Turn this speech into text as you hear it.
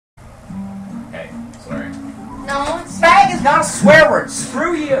No, it's... Fag is not a swear word.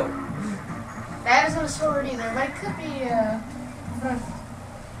 Screw you. That isn't a swear word either, but it could be,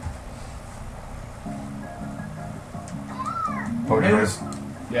 News.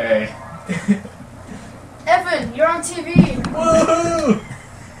 Yay. Evan, you're on TV. Woohoo!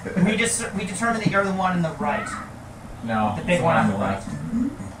 We determined that you're the one on the right. No. The big one on the left.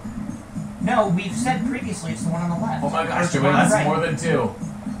 No, we've said previously it's the one on the left. Oh my gosh, It's the Joey, one on that's the more right. than 2.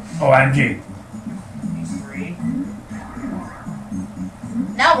 OMG. These 3.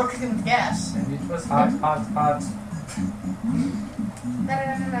 Now we're cooking with gas. And it was hot, hot, hot.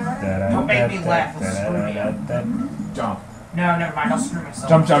 Don't make me laugh, we'll screw you. Jump. No, never mind, I'll screw myself.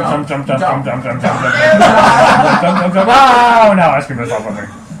 Jump, jump, jump, jump, jump, jump, jump, jump, jump, jump, jump, jump, jump. Oh no, I screwed myself over.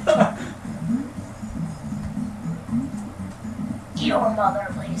 Your mother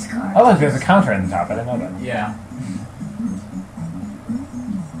plays cards. Oh look, there's a counter in the top. I didn't know that. Yeah.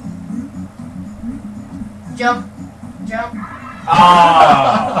 Jump. Jump.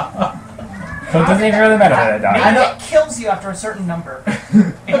 Ah! So it doesn't even really matter that I died. It kills you after a certain number.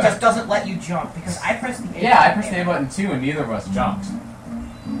 It just doesn't let you jump because I pressed the A button. Yeah, I pressed the A button too, and neither of us jumped.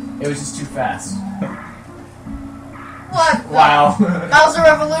 It was just too fast. What? Wow. That was a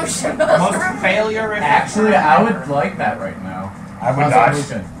revolution. Most failure. Actually, I would like that right now. I would not.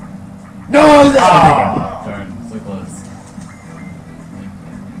 Revolution. No! Ah, darn, so close.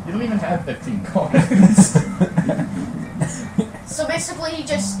 You don't even have 15 coins. So basically, he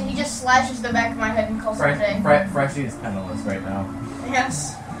just slashes the back of my head and calls it a day. Freshie is penniless right now.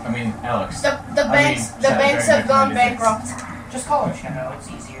 Yes. I mean, Alex. The banks have gone bankrupt. Just call her Shadow. It's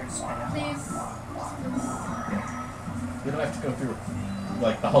easier to spell out. Please. You don't have to go through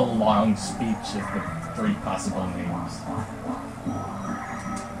like the whole long speech of the 3 possible names.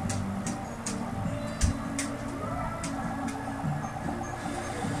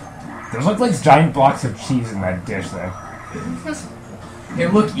 Those look like giant blocks of cheese in that dish there. Hey,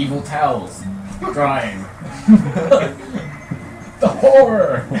 look, evil towels. Drying. The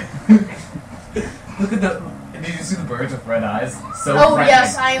horror! Look at the. Did you see the birds with red eyes? So Oh friendly.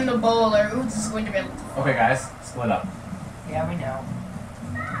 yes, I am the bowler. Ooh, this is going to be. Okay, guys, split up. Yeah, we know.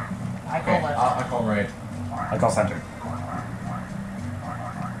 I call Okay, left. I call right. I call center.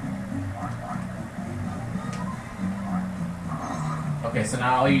 Okay, so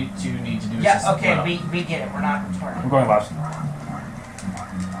now all you 2 need to do is Yeah, just okay, split up. we get it. We're not I'm retarded. going left.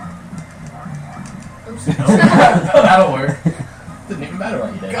 Oops. That'll work. Didn't even matter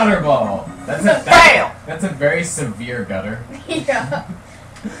what you did. Gutter ball. That's Fail! That's a very severe gutter. Yeah.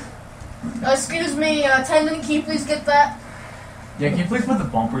 Excuse me, attendant, can you please get that? Yeah, can you please put the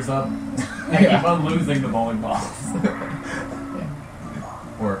bumpers up? I keep on losing the bowling balls.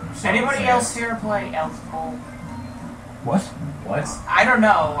 Or so Anybody say else it. here play Elf Bowl? What? What? I don't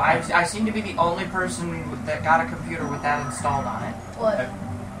know. I seem to be the only person that got a computer with that installed on it. What?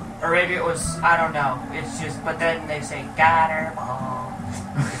 Or maybe it was, I don't know. It's just, but then they say, got her ball.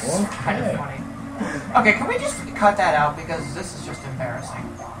 It's kind of funny. Okay, can we just cut that out because this is just embarrassing.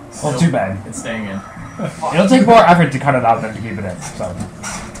 Well, too bad. It's staying in. It'll take more effort to cut it out than to keep it in, so.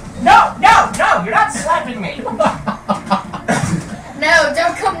 No, you're not slapping me. No,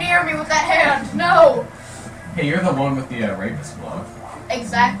 don't come near me with that hand. No. Hey, you're the one with the rapist glove.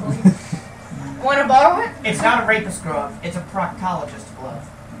 Exactly. Want to borrow it? It's not a rapist glove. It's a proctologist glove.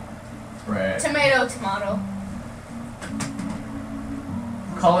 Right. Tomato, tomato.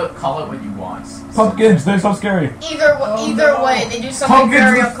 Call it what you want. Pumpkins, they're so scary. Either way, they do something Pumpkins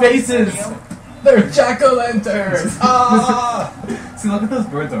very with uncomfortable faces. to you. They're jack-o'-lanterns! Ah! See, look at those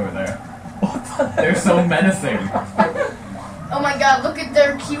birds over there. They're so menacing. Oh my god, look at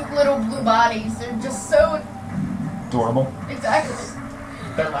their cute little blue bodies. They're just so... Adorable. Exactly.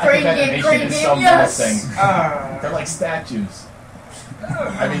 Their lack Crane of game, animation crane is game, so yes. menacing. They're like statues.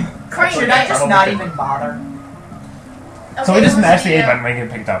 I mean, Crane Should game. I just not even bother? Okay, So we just there was smash the A the, button when you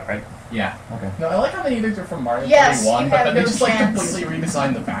get picked up, right? Yeah. Okay. no, I like how they either are from Mario Yes, 31, you but have then they no just like chance. completely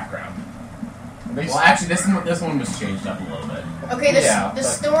redesigned the background. They Well, actually, this one was changed up a little bit. Okay, Yeah, the but-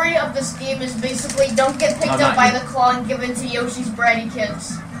 story of this game is basically don't get picked No, up not by you. the claw and given to Yoshi's bratty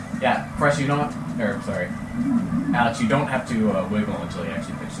kids. Yeah, Fresh, you don't have to, or, sorry. Alex, you don't have to wiggle until he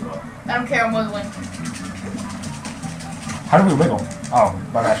actually picks you up. I don't care, I'm wiggling. How do we wiggle? Oh,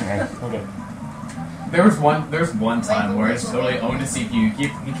 by mashing A. Okay. There's one time Wiggle, where I wiggle, totally wiggle. owned a CPU.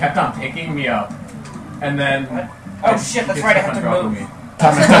 He kept on picking me up, and then Oh shit, that's right, I have to dropping move. me.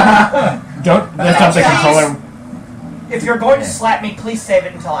 Thomas, don't lift up the controller. If you're going to slap me, please save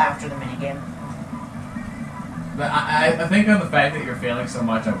it until after the minigame. But I think of the fact that you're failing so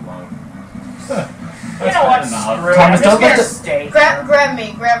much, I won't. You know what? Screw it. I'm Thomas, just don't let gonna the- stay. Grab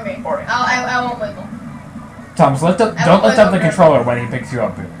me. Or- I won't wiggle. Thomas, don't lift will up the wiggle controller when he picks you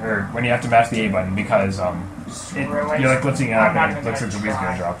up, or when you have to mash the A button, because you're like lifting it up and it looks like the wheel's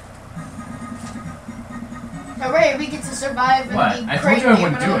gonna drop. Hooray, we get to survive in What? the I told crate you I game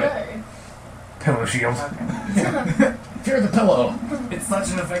wouldn't do another it. day. Pillow shield. Fear the pillow. It's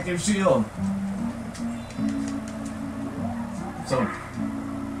such an effective shield. So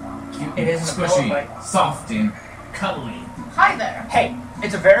cute, It is a pillow squishy, fight. soft, and cuddly. Hi there. Hey,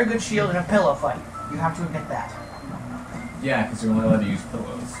 it's a very good shield in a pillow fight. You have to admit that. Yeah, because you're only allowed to use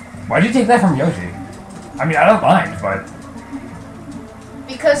pillows. Why'd you take that from Yoshi? I mean, I don't mind, but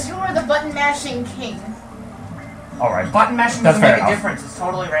Because you are the button mashing king. alright. Button mashing That's doesn't fair make a enough. difference. It's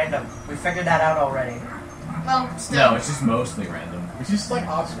totally random. We figured that out already. Well, still. No, it's just mostly random. It's just like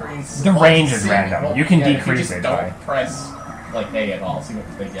off-screen. The like, range is see- random. well, You can yeah, if decrease you it just by- don't press like A at all. See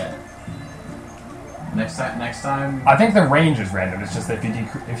what they get. Next time. I think the range is random. It's just that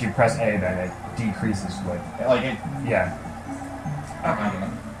if you press A, then it decreases. Like it. Yeah. I don't know.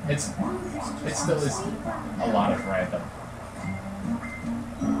 It still is a lot of random.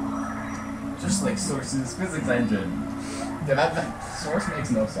 Just like Source's physics engine. Yeah, that source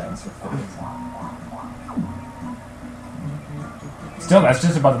makes no sense for physics. Still, that's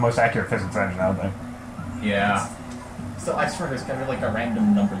just about the most accurate physics engine out there. Yeah. Still, I swear there's gotta be like a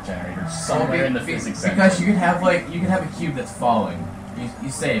random number generator somewhere in the physics because engine. you can have a cube that's falling. You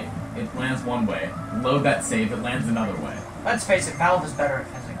save, it lands one way. Load that save, it lands another way. Let's face it, Valve is better at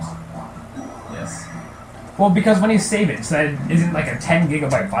physics. Yes. Well, because when you save it, so that it isn't like a 10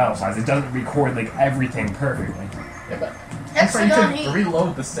 gigabyte file size. It doesn't record like everything perfectly. Yeah, but I'm sure you Hexagon can heat.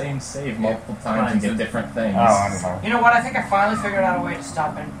 reload the same save multiple times and get different things. Oh, I don't know. You know what? I think I finally figured out a way to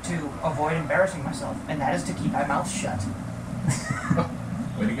stop and to avoid embarrassing myself, and that is to keep my mouth shut.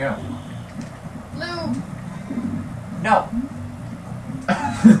 Way to go. Blue. No.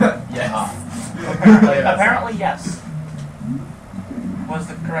 Yes. Apparently, yes. Was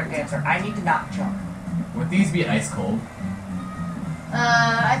the correct answer. I need to not jump. Would these be ice cold?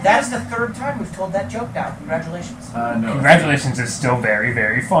 I think That is the third time we've told that joke now. Congratulations. No. Congratulations is still very,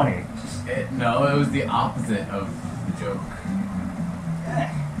 very funny. No, it was the opposite of the joke.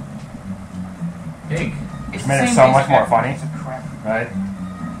 Pig. It's Made the it same so much basic more idea. funny. It's a crap. Right?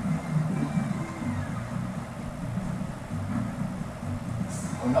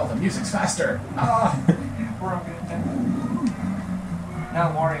 Oh no, the music's faster. Ah. We're all good at that.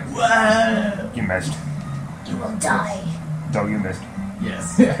 No, Wario. You missed. you will die. No, you missed.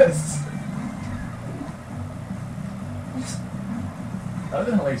 Yes. Yes. That would have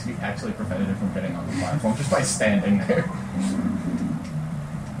been hilarious if you actually prevented it from getting on the platform just by standing there.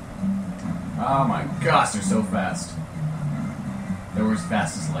 Oh my gosh, they're so fast. They were as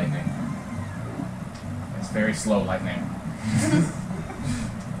fast as lightning. It's very slow lightning.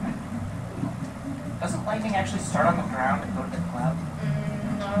 Doesn't lightning actually start on the ground and go to the cloud?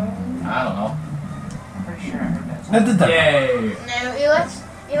 No. I don't know. I'm pretty sure I heard that. Yay!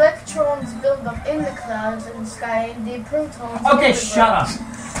 No, electrons build up in the clouds and the sky, and the protons. Okay, go to shut up.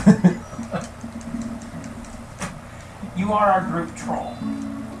 You are our group troll.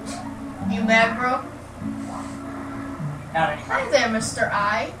 You mad, bro? Not any. Hi there, Mr.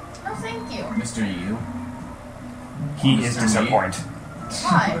 I. No, thank you. Mr. U. He is Mr. disappointed.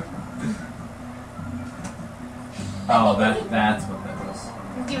 Hi. Oh, that's what that was.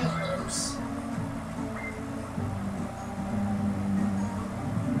 Give me those.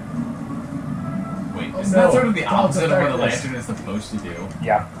 Wait, Oh, isn't no. that sort of the Clouds opposite of of what the darkness. lantern is supposed to do?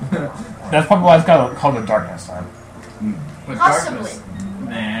 Yeah. That's probably why it's called the darkness time. But Possibly. darkness.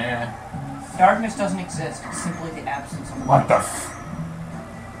 Nah. Darkness doesn't exist. It's simply the absence of What light. the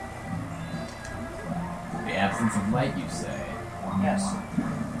The absence of light, you say. Yes.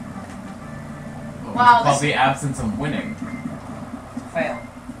 What Wow, was it called? this- The absence of winning. Fail.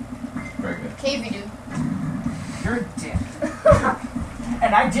 Very good. Cavey do. You're a dick.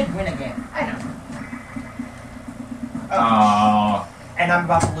 And I did win a game. I know. Oh, And I'm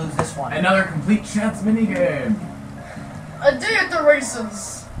about to lose this one. another complete chance minigame. A day at the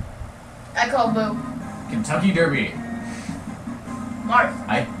races. I call Boo. Kentucky Derby. Mark.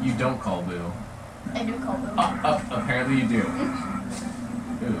 You don't call boo. I do call Boo. Apparently you do.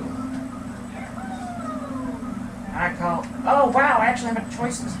 Ooh. I call. Oh wow! I actually have a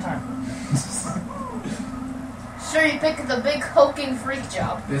choice this time. Sure, you pick the big hulking freak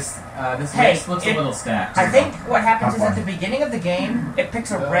job. This Hey, race looks it- a little stacked. I think what happens is Have at the fun. beginning of the game, it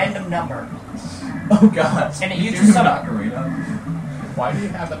picks a random number. Oh god. And it You uses do some- an ocarina. Why do you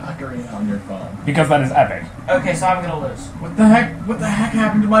have an ocarina on your phone? Because that is epic. Okay, so I'm gonna lose. What the heck? What the heck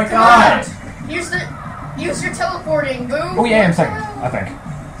happened to my Come god? on. Use your teleporting, Boo. Oh yeah, I'm second, I think.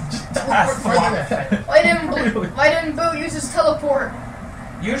 Teleport further ahead. Why Why didn't Boo use his teleport?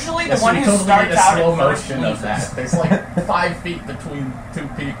 Usually the Yes, one we who totally starts did a out slow at first motion of loses. that. There's like 5 feet between 2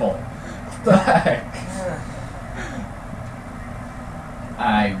 people. What the heck?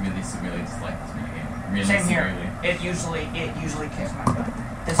 I really severely dislike this minigame. Really Same severely. here. It usually kicks my butt.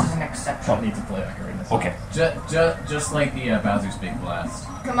 This is an exception. Don't need to play Ocarina. Okay. Just like the Bowser's Big Blast.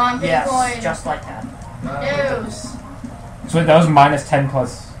 Come on, Bitcoin. Yes, just like that. News. So that was minus 10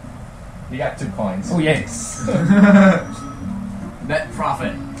 plus. You got 2 coins. Oh, yay. Net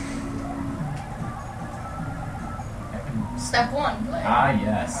profit. Step 1, play. Ah,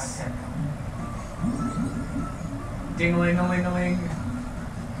 yes. Ding-a-ling-a-ling-a-ling.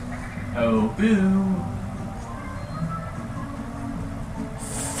 Oh, boo.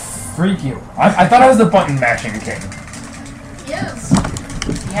 Freak you. I thought I was the button mashing king. Yes.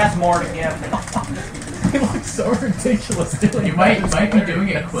 He has more to give. He looks so ridiculous doing You might that. be doing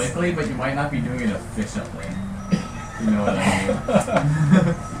it quickly, but you might not be doing it efficiently. You know what I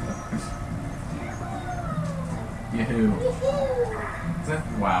mean? Yahoo!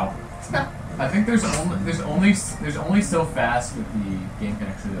 Wow. I think there's only so fast that the game can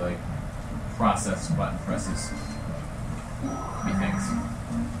actually like process button presses. Methinks.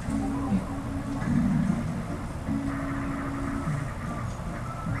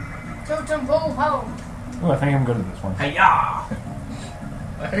 Totem pole ho. Oh, I think I'm good at this one. Hiya!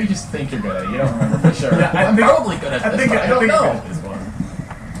 I heard you just think you're good at it. You don't remember for sure. Yeah, I'm probably good at I this, think- but I I don't think know. you're good at this one.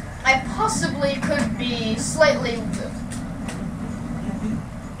 I possibly could be slightly.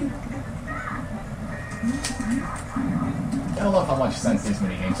 I love how much sense these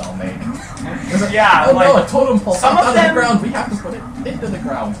minigames all make. Yeah, oh like, no, a totem pole some popped of out of them- the ground. We have to put it into the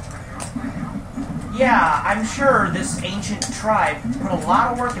ground. Yeah, I'm sure this ancient tribe put a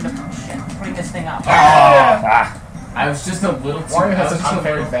lot of work into putting this thing up. Ah. I was just a little too. Wario I has was such just an a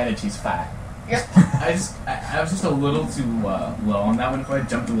unfair little- advantage. He's fat. Yep. I was just a little too low on that one. If I had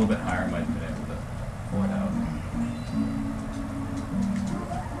jumped a little bit higher, I might have been able to pull it out.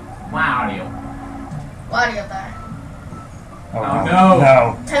 Wow. Why do you got that? Oh, no.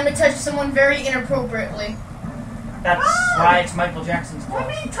 No. Time to touch someone very inappropriately. That's why it's Michael Jackson's fault.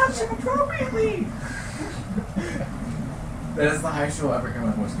 touch him appropriately. That is the highest you'll ever hear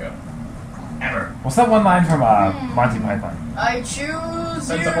my voice go. Ever. What's that one line from Monty Python? I choose Depends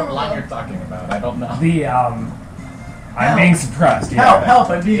you. on what line you're talking about. I don't know. The, I'm being suppressed. Yeah. Help!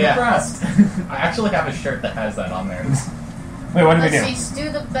 I'm being Yeah. oppressed. I actually have a shirt that has that on there. Wait, what did we Let's do? see, do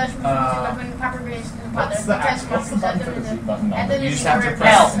the best proper base. What's the button for the Z button on And there? then You you just have to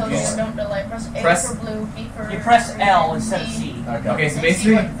press press L. L. Don't delay. Press A Press- for blue, B for You press L instead of D. C. Okay, so C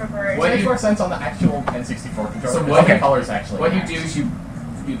basically, button for birds. what It makes you- more sense on the actual N64 controller. So because what the you- colors actually. what you match. do is you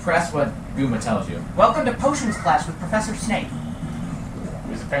press what Goomba tells you. Welcome to Potions class with Professor Snake.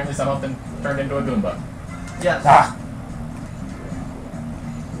 Who's apparently something turned into a Goomba. Yes. Ah.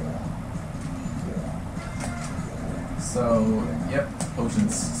 So, yep,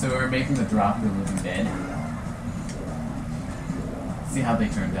 potions. So we're making the drop of the living dead. See how they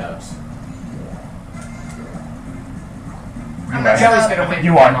turned out. Okay. Joey's gonna win.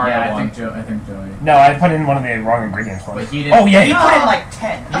 You won. Mario Yeah, won. I think Joey. No, I put in one of the wrong ingredients for But it. he didn't. Oh, He yay! put in like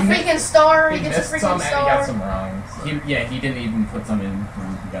 10. A freaking star. He He gets a missed freaking some and he got star. some wrong. So. He didn't even put some in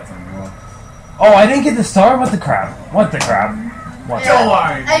when he got something wrong. Oh, I didn't get the star? What the crap? What the crap? What the Yeah, Don't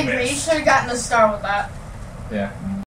worry, I you agree. You missed. should have gotten a star with that. Yeah.